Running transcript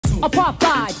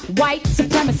Apartheid, white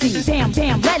supremacy.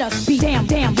 Damn, let us be. Damn,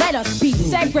 let us be.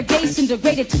 Segregation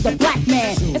degraded to the black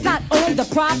man. It's not only the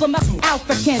problem of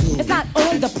Africans. It's not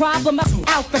only the problem of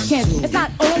Africans. It's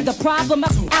not only the problem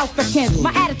of Africans.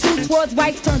 My attitude towards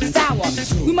whites turned sour.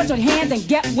 We must join hands and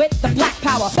get with the black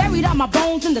power. Buried all my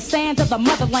bones in the sands of the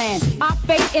motherland. Our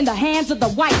fate in the hands of the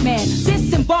white man.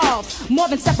 This involves more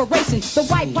than separation. The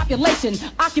white population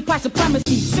occupies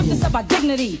supremacy. Stripped us of our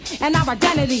dignity and our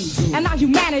identity and our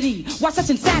humanity. Why such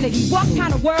insanity? What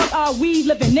kind of world are we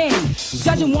living in?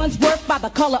 Judging one's worth by the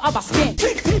color of our skin.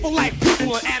 Treat people like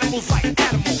people and animals like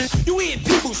animals. You eat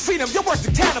people's freedom, you're worse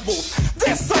than cannibals.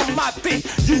 There's something I think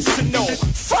you should know.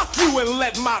 Fuck you and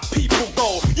let my people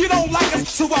go. You don't like us,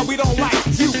 so why we don't like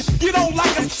you? You don't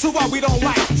like us, so why we don't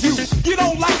like you? You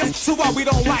don't like us, so why we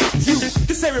don't like you?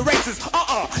 This ain't racist,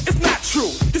 it's not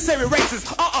true. This ain't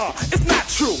racist, it's not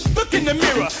true. Look in the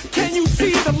mirror, can you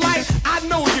see the light? I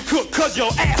know you could, cause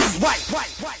your ass is white.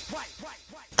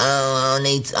 Oh,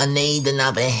 I need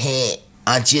another hit.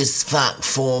 I just fucked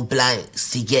 4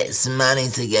 blokes to get some money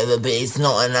together, but it's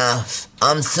not enough.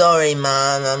 I'm sorry,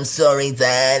 Mum, I'm sorry,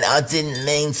 Dad. I didn't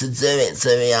mean to do it to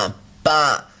you,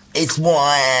 but it's what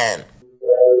I am.